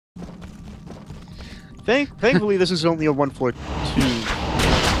Thankfully, this is only a 1-4-2.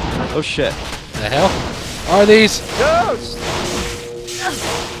 Oh shit! The hell are these? Ghost!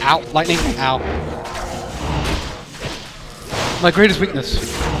 Ow! Lightning! Ow! My greatest weakness.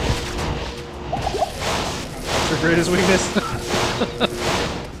 Your greatest weakness.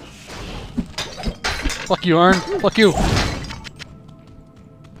 Fuck you, Arn. Fuck you.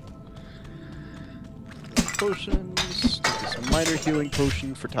 Potions. This minor healing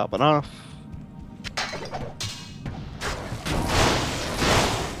potion for topping off.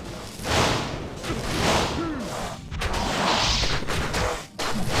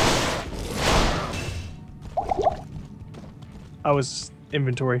 I was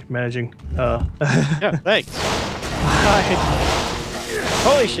inventory managing. Yeah, thanks.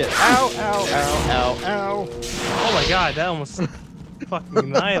 Holy shit! Ow! Ow! Ow! Ow! Ow! Oh my god, that almost fucking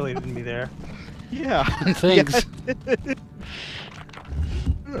annihilated me there. Yeah. Thanks.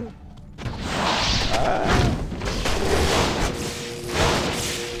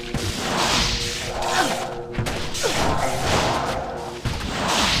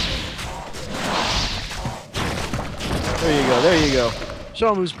 There you go. There you go. Show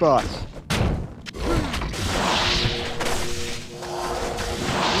 'em who's boss.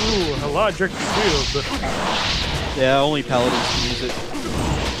 Ooh, a lot of Drake too. Yeah, only paladins can use it.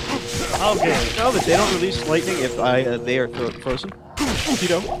 Okay. You know that they don't release lightning if they are frozen?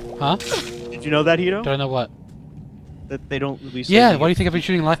 Hito? Huh? Did you know that, Hito? Don't know what. That they don't release Yeah, lightning why do you think I've been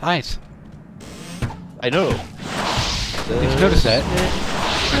shooting live ice? I know. Did you notice that?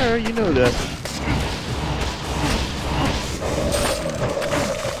 Sure, you know that.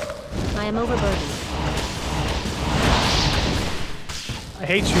 I am overburdened. I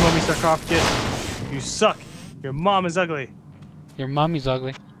hate you, Mummy Sarcophagus. You suck. Your mom is ugly. Your mommy's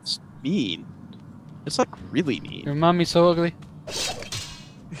ugly. It's mean. It's like really mean. Your mommy's so ugly. It's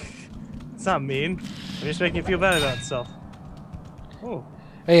not mean. I'm just making you feel bad about itself. Oh.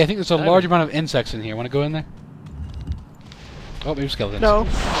 Hey, I think there's a large amount of insects in here. Want to go in there? Oh, maybe skeletons. No.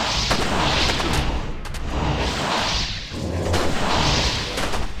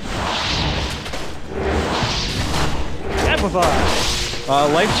 Amplify!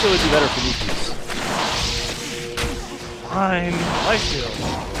 Life steal would be better for Nikis. Fine. Life steal.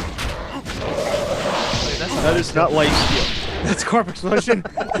 Wait, that's not That is not life steal. That's corp explosion.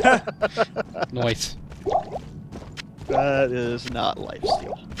 Nice. That is not life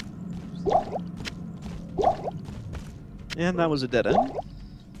steal. And that was a dead end.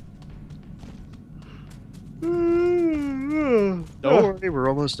 Don't worry, we're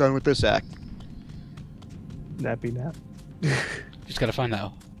almost done with this act. Nappy nap. Just gotta find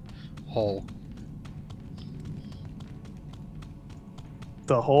that hole.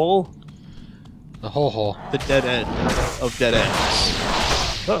 The hole? The hole. The dead end of dead ends.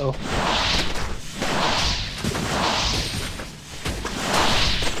 Uh-oh.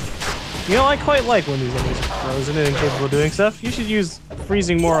 You know, I quite like when these enemies are frozen and incapable of doing stuff. You should use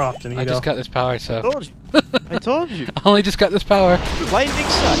freezing more often, I just got this power, so. I told you. I told you. I only just got this power. Lightning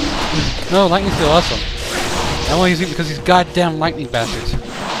sucks. No, lightning's still awesome. I'm only using it because these goddamn lightning bastards.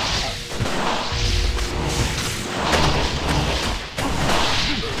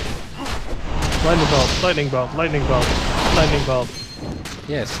 Lightning bulb, lightning bulb, lightning bulb, lightning bulb.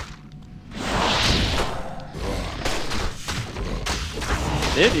 Yes.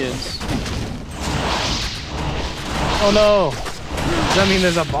 Indians. Oh no! Does that mean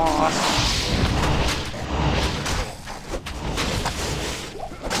there's a boss?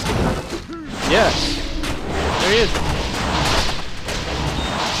 Yes. There he is.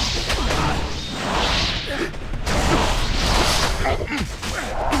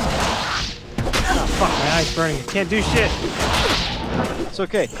 Oh, fuck, my eye's burning. I can't do shit. It's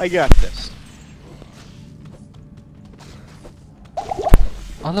okay. I got this.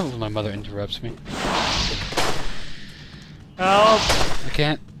 I love it when my mother interrupts me. Help! I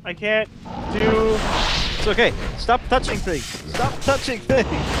can't. I can't do... It's okay. Stop touching things. Stop touching things.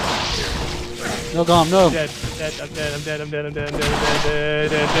 No, GaLm, no. I'm dead, I'm dead, I'm dead, I'm dead, I'm dead, I'm dead, I'm dead,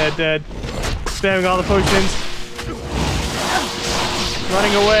 dead, dead, dead. Spamming all the potions.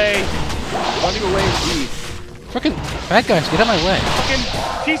 Running away. Running away indeed. Frickin' bad guys, get out of my way. Fucking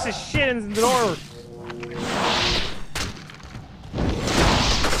piece of shit in the door.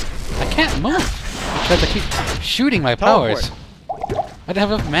 I can't move because I keep shooting my powers. I didn't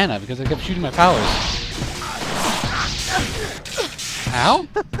have enough mana because I kept shooting my powers. Ow?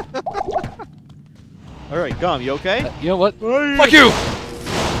 Alright, GaLm, you okay? You know what? Fuck you!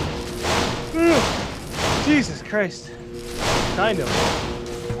 Jesus Christ. Kind of.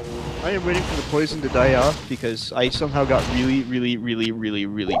 I am waiting for the poison to die off because I somehow got really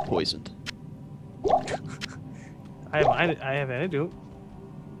poisoned. I have antidote.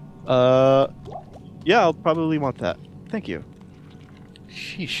 Yeah, I'll probably want that. Thank you.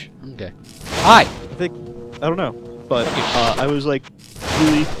 Sheesh. Okay. Hi! I don't know, but I was like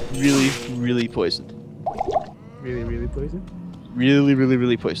really poisoned. Really poisoned?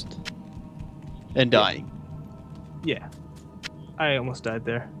 Really poisoned. And dying. Yeah. I almost died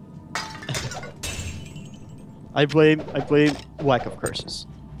there. I blame lack of curses.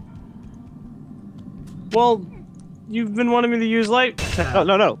 Well, you've been wanting me to use light tap.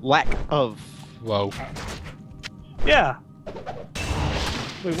 No, lack of. Whoa. Yeah.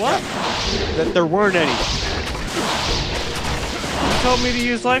 Wait, what? That there weren't any. You told me to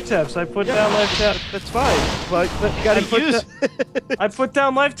use life taps. I put down life tap. That's fine, but you gotta use. I put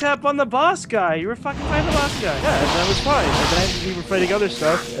down life tap on the boss guy. You were fucking fighting the boss guy. Yeah, and that was fine. And then we were fighting other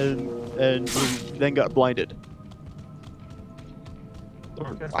stuff, and we then got blinded.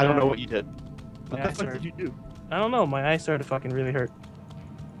 Or, I don't know what you did. What Yeah, the fuck did you do? I don't know. My eyes started to fucking really hurt,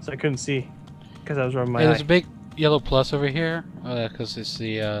 so I couldn't see because I was rubbing my Hey, eye. there's a big yellow plus over here. Oh, because it's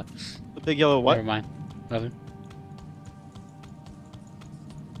the, The big yellow what? Never mind. Nothing.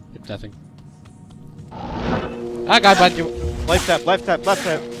 It's nothing. Ah, God, bud. Life tap.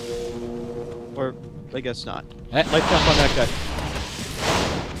 Or, I guess not. Eh. Life tap on that guy.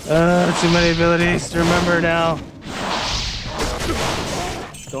 Too many abilities to remember now.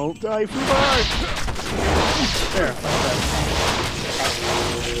 Don't die, Fubar! There.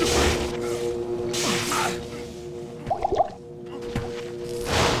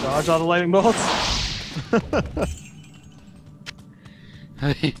 Dodge all the lightning bolts.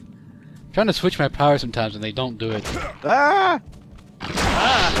 Trying to switch my power sometimes and they don't do it. Ah!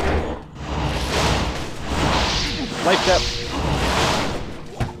 Life tap.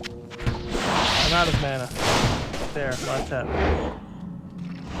 I'm out of mana. There, life tap.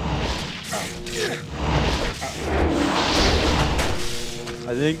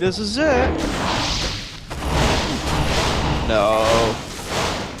 I think this is it. No.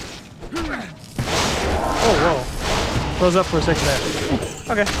 Oh, whoa. Close up for a second there.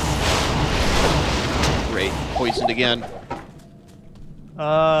 Okay. Great. Poisoned again.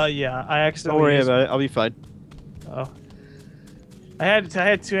 Yeah, I accidentally Don't worry used... about it. I'll be fine. Oh. I had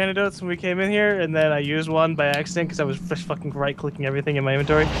 2 antidotes when we came in here, and then I used one by accident because I was just fucking right-clicking everything in my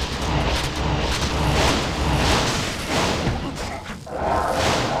inventory.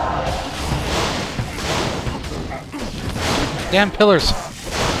 Damn pillars!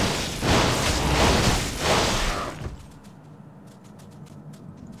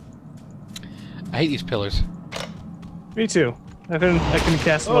 I hate these pillars. Me too. I couldn't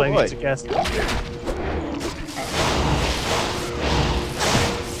cast what I boy. need to cast.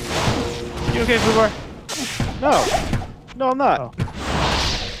 You okay, Fubar? No. No, I'm not. Oh.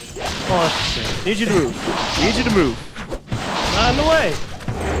 Oh, that's a shame. Need you to move. Need you to move. Not in the way.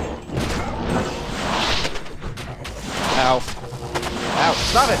 Ow. Ow.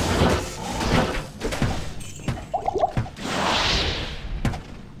 Stop it.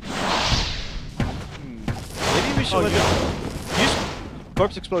 Maybe we should let it... Use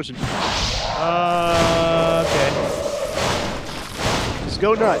corpse explosion. Okay. Just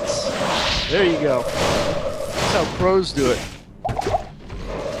go nuts. There you go. That's how pros do it.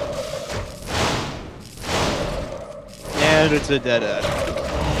 And it's a dead end.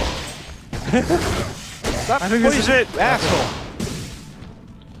 Stop I think this is poisoning, it. asshole.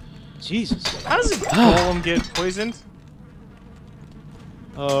 Jesus. How does a GaLm get poisoned?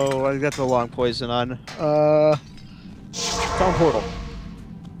 Oh, I got the long poison on. Found portal.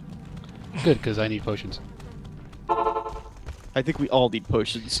 Good, because I need potions. I think we all need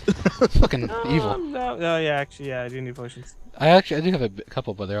potions. Fucking evil. No, yeah, actually, yeah, I do need potions. I do have a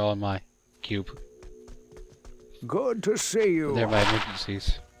couple, but they're all in my cube. Good to see you. They're my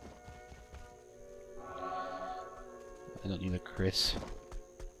emergencies. I don't need a Chris.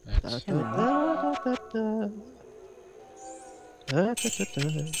 That's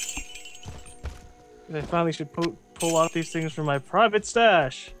I finally should pull out these things from my private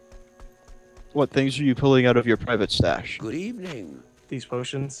stash. What things are you pulling out of your private stash? Good evening. These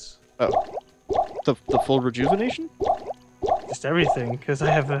potions. Oh. The full rejuvenation? Just everything, because I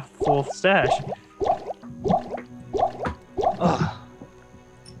have a full stash. Ugh.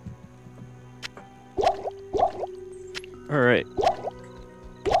 Alright.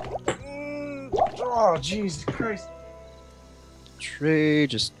 Oh, Jesus Christ. Trade,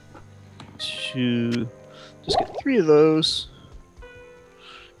 just get 3 of those.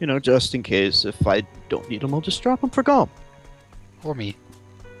 You know, just in case. If I don't need them, I'll just drop them for GaLm. or me.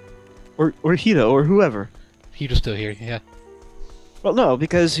 Or Hito, or whoever. Hito's still here, yeah. Well, no,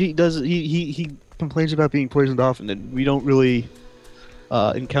 because he does. He complains about being poisoned often, and we don't really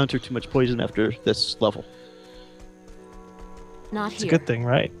encounter too much poison after this level. Not It's a here. good thing,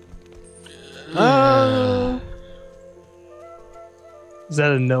 right? Is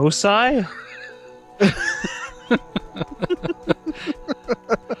that a no sigh?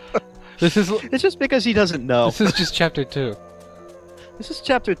 This is It's just because he doesn't know. this is just chapter 2. This is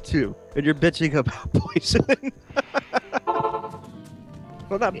chapter 2, and you're bitching about poisoning.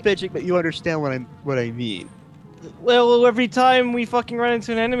 Well, not bitching, but you understand what I mean. Well, every time we fucking run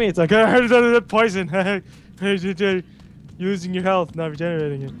into an enemy, it's like, poison. Using your health, not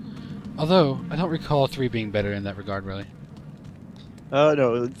regenerating it. Although, I don't recall 3 being better in that regard, really.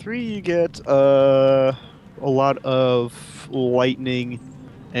 No, in 3 you get a lot of lightning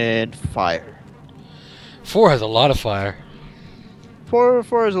and fire. 4 has a lot of fire. 4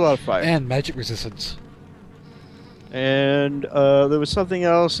 is a lot of fire. And magic resistance. And there was something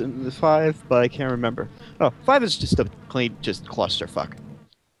else in the 5, but I can't remember. Oh, 5 is just a plain just clusterfuck.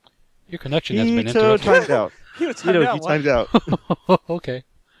 Your connection has been Hito interrupted. timed out. He Timed out. Okay.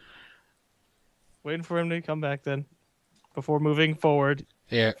 Waiting for him to come back then. Before moving forward.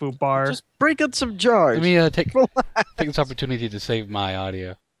 Here. Fubar. Just break out some jars. Let me take this opportunity to save my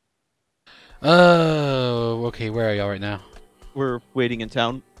audio. Oh, okay. Where are y'all right now? We're waiting in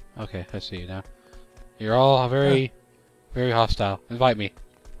town. Okay, I see you now. You're all very hostile. Invite me.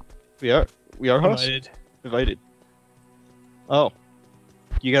 We are hosts. Invited. Oh,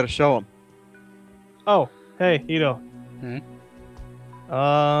 you gotta show him. Oh, hey, Hito. Hmm?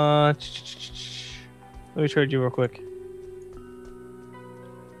 Let me trade you real quick.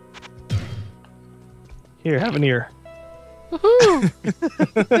 Here, have an ear.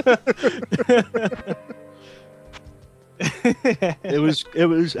 It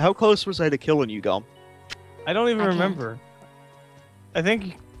was. How close was I to killing you, GaLm? I don't even I can't. remember. I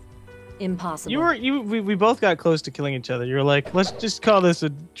think Impossible. we both got close to killing each other. You were like, let's just call this a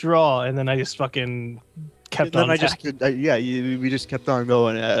draw, and then I just fucking kept on. We just kept on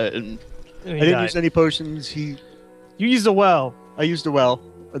going at it, and I didn't use any potions. You used a well. I used a well,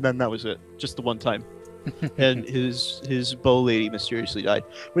 and then that was it. Just the one time. And his bow lady mysteriously died,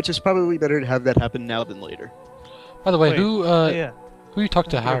 which is probably better to have that happen now than later. By the way, Wait, who you talk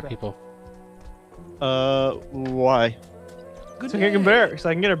to Let's hire go back. people? Why? So I can bear, so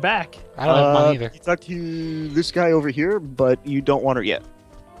I can get her back. I don't have money either. You talked to this guy over here, but you don't want her yet.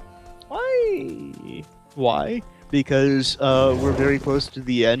 Why? Why? Because we're very close to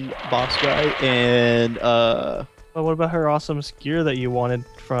the end boss guy, and Well, what about her awesome gear that you wanted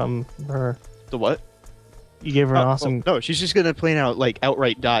from her? the what? You gave her an Oh, awesome. well, no, she's just gonna plain out like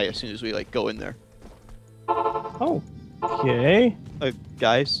outright die as soon as we like go in there. Oh. Okay.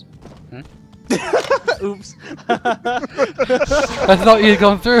 Guys. Oops. I thought you had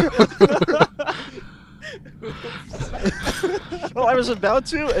gone through. Well, I was about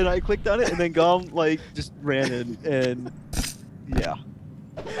to, and I clicked on it, and then GaLm like just ran in, and yeah.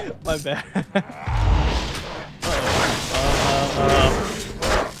 My bad.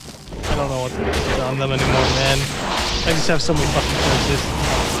 I don't know what to do on them anymore, man. I just have so many fucking choices.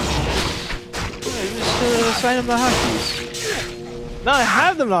 Just sign up the hotkeys. No, I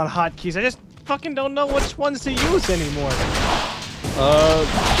have them on hotkeys. I just fucking don't know which ones to use anymore.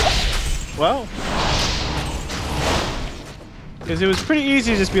 Well, Because it was pretty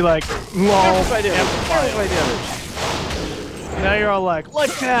easy to just be like, whoa, amplify damage. now you're all like,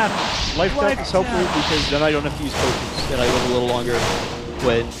 life tap. Life tap is helpful because then I don't have to use potions, and I live a little longer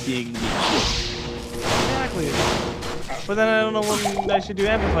when being shield. Exactly. But then I don't know when I should do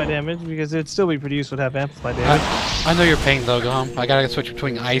amplify damage because it'd still be pretty useful to have amplify damage. I know your pain though, GaLm. I gotta switch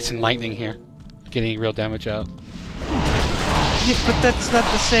between ice and lightning here. Getting real damage out. Yeah, but that's not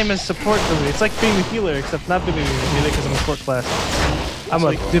the same as support for me. It's like being a healer, except not being a healer because I'm a support class. I'm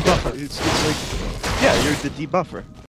a debuffer. It's like, yeah, you're the debuffer.